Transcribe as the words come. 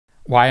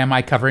Why am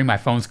I covering my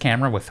phone's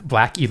camera with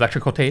black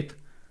electrical tape?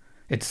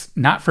 It's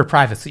not for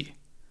privacy.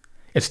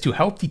 It's to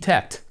help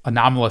detect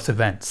anomalous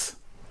events.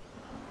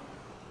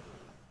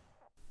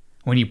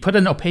 When you put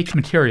an opaque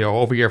material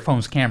over your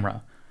phone's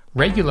camera,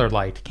 regular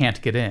light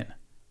can't get in,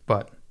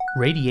 but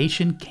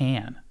radiation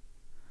can.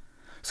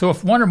 So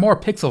if one or more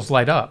pixels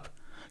light up,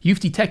 you've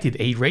detected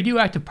a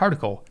radioactive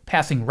particle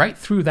passing right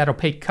through that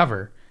opaque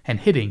cover and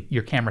hitting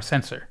your camera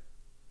sensor.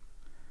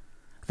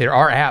 There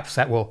are apps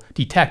that will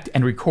detect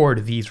and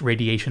record these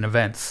radiation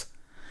events.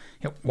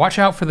 Watch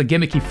out for the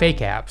gimmicky fake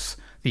apps.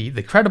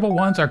 The credible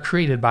ones are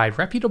created by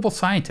reputable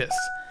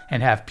scientists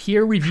and have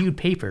peer-reviewed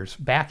papers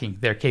backing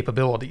their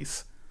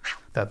capabilities.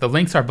 The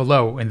links are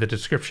below in the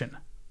description.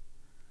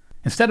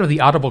 Instead of the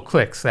audible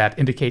clicks that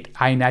indicate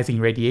ionizing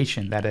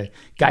radiation that a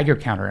Geiger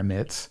counter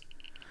emits,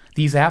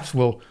 these apps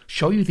will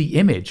show you the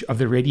image of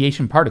the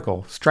radiation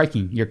particle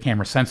striking your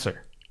camera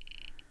sensor.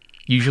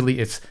 Usually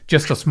it's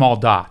just a small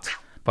dot,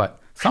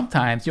 but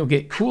sometimes you'll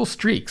get cool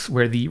streaks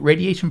where the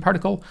radiation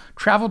particle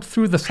traveled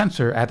through the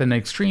sensor at an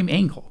extreme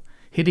angle,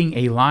 hitting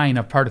a line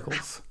of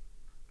particles.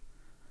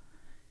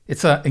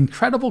 It's an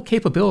incredible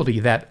capability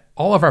that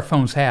all of our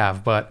phones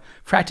have, but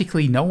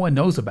practically no one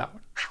knows about.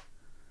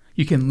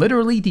 You can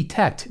literally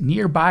detect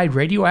nearby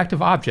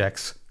radioactive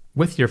objects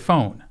with your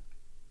phone.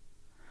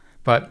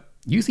 But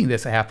using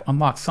this app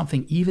unlocks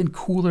something even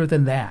cooler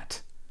than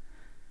that.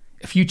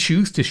 If you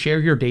choose to share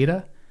your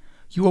data,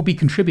 you will be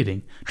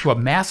contributing to a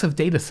massive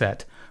data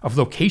set of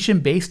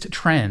location-based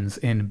trends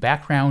in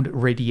background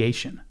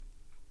radiation.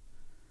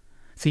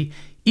 See,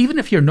 even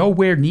if you're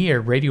nowhere near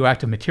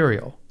radioactive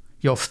material,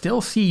 you'll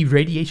still see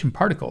radiation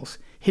particles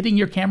hitting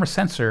your camera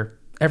sensor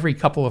every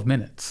couple of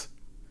minutes.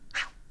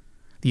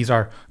 These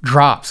are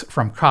drops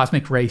from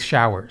cosmic ray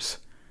showers,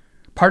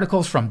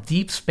 particles from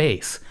deep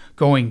space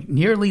going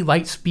nearly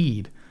light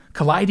speed,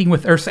 colliding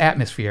with Earth's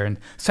atmosphere and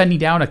sending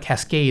down a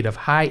cascade of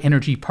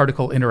high-energy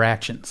particle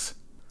interactions.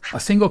 A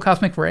single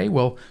cosmic ray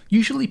will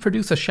usually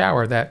produce a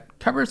shower that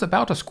covers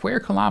about a square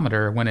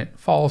kilometer when it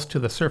falls to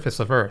the surface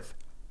of Earth.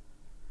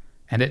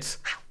 And it's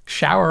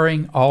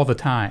showering all the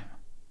time.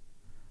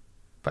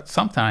 But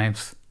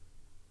sometimes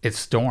it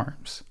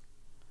storms.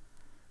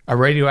 A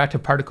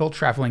radioactive particle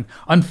traveling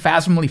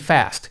unfathomably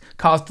fast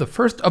caused the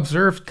first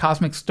observed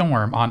cosmic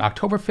storm on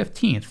October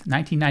 15,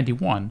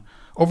 1991,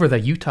 over the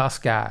Utah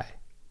sky.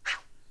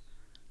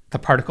 The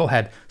particle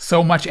had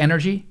so much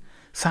energy,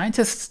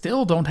 scientists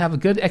still don't have a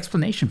good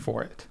explanation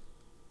for it.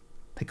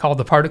 They call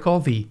the particle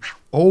the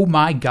 "oh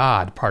my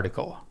God"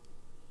 particle.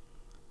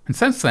 And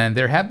since then,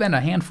 there have been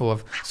a handful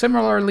of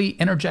similarly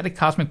energetic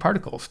cosmic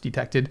particles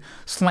detected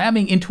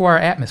slamming into our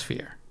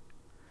atmosphere.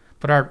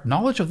 But our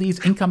knowledge of these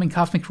incoming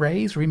cosmic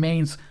rays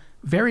remains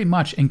very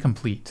much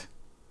incomplete.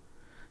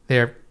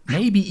 There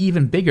may be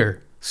even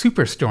bigger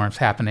superstorms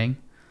happening,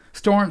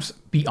 storms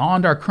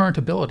beyond our current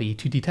ability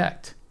to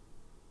detect.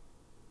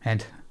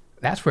 And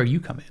that's where you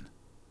come in.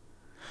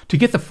 To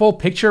get the full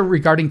picture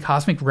regarding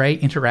cosmic ray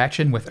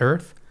interaction with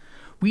Earth,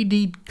 we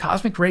need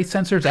cosmic ray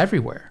sensors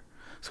everywhere,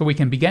 so we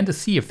can begin to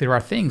see if there are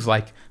things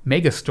like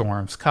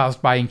megastorms caused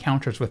by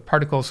encounters with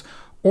particles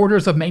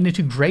orders of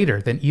magnitude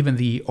greater than even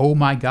the "oh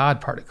my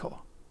God"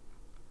 particle.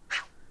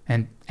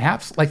 And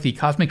apps like the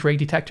Cosmic Ray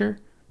Detector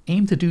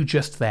aim to do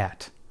just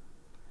that.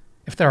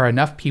 If there are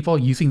enough people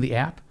using the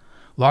app,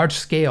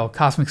 large-scale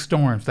cosmic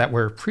storms that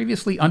were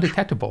previously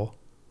undetectable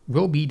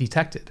will be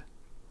detected.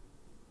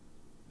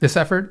 This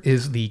effort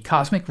is the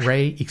Cosmic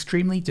Ray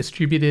Extremely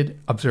Distributed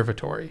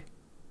Observatory.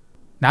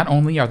 Not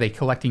only are they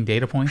collecting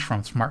data points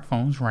from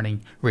smartphones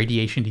running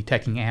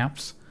radiation-detecting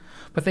apps,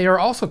 but they are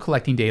also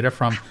collecting data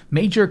from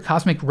major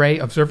cosmic ray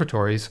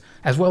observatories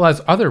as well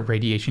as other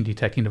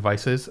radiation-detecting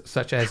devices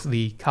such as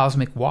the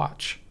Cosmic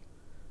Watch.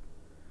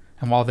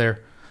 And while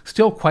they're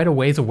still quite a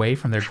ways away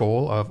from their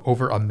goal of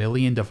over 1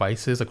 million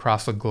devices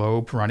across the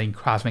globe running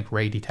cosmic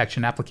ray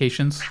detection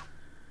applications,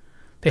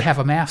 they have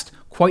amassed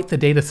quite the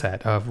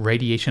dataset of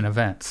radiation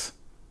events.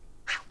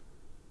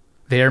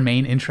 Their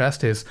main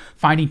interest is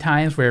finding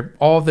times where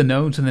all of the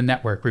nodes in the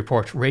network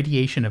report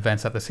radiation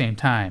events at the same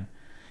time,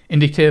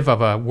 indicative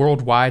of a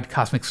worldwide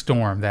cosmic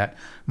storm that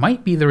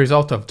might be the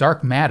result of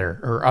dark matter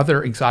or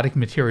other exotic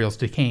materials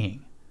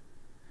decaying.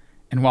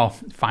 And while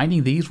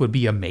finding these would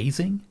be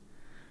amazing,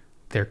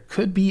 there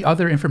could be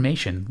other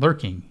information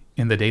lurking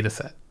in the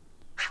dataset.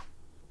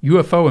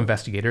 UFO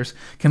investigators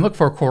can look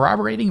for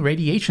corroborating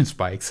radiation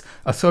spikes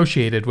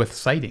associated with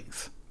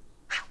sightings.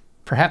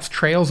 Perhaps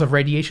trails of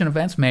radiation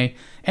events may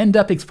end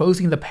up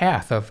exposing the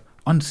path of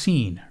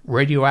unseen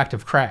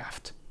radioactive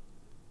craft.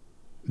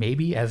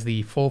 Maybe as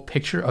the full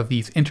picture of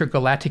these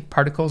intergalactic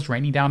particles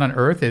raining down on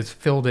Earth is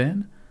filled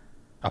in,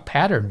 a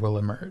pattern will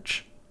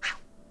emerge.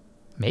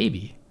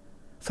 Maybe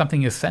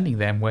something is sending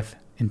them with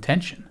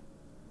intention.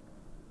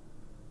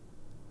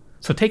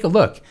 So take a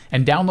look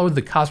and download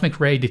the Cosmic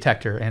Ray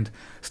Detector and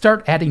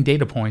start adding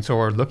data points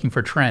or looking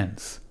for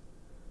trends.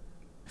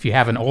 If you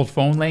have an old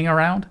phone laying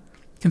around,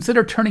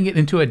 consider turning it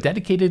into a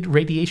dedicated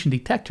radiation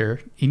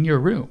detector in your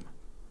room.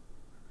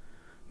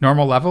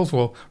 Normal levels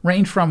will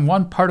range from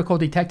 1 particle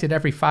detected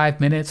every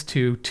 5 minutes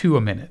to 2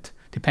 a minute,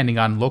 depending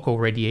on local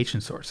radiation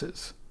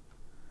sources.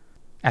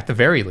 At the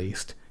very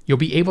least, you'll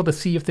be able to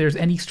see if there's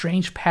any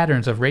strange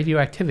patterns of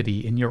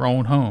radioactivity in your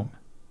own home.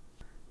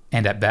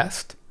 And at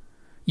best,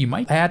 you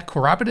might add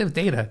corroborative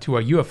data to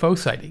a UFO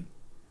sighting,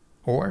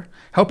 or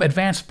help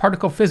advance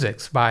particle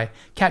physics by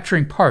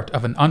capturing part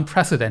of an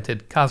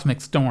unprecedented cosmic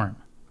storm.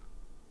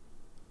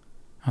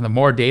 And the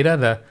more data,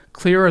 the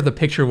clearer the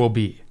picture will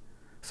be.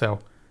 So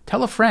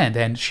tell a friend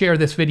and share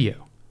this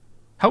video.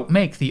 Help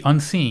make the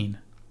unseen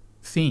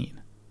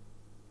seen.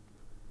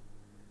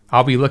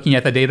 I'll be looking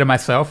at the data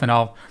myself, and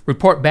I'll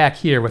report back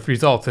here with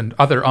results and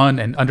other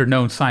and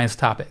underknown science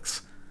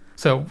topics.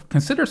 So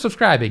consider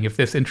subscribing if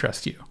this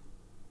interests you.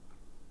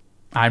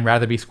 I'm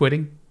Rather Be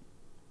Squidding.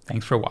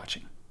 Thanks for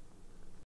watching.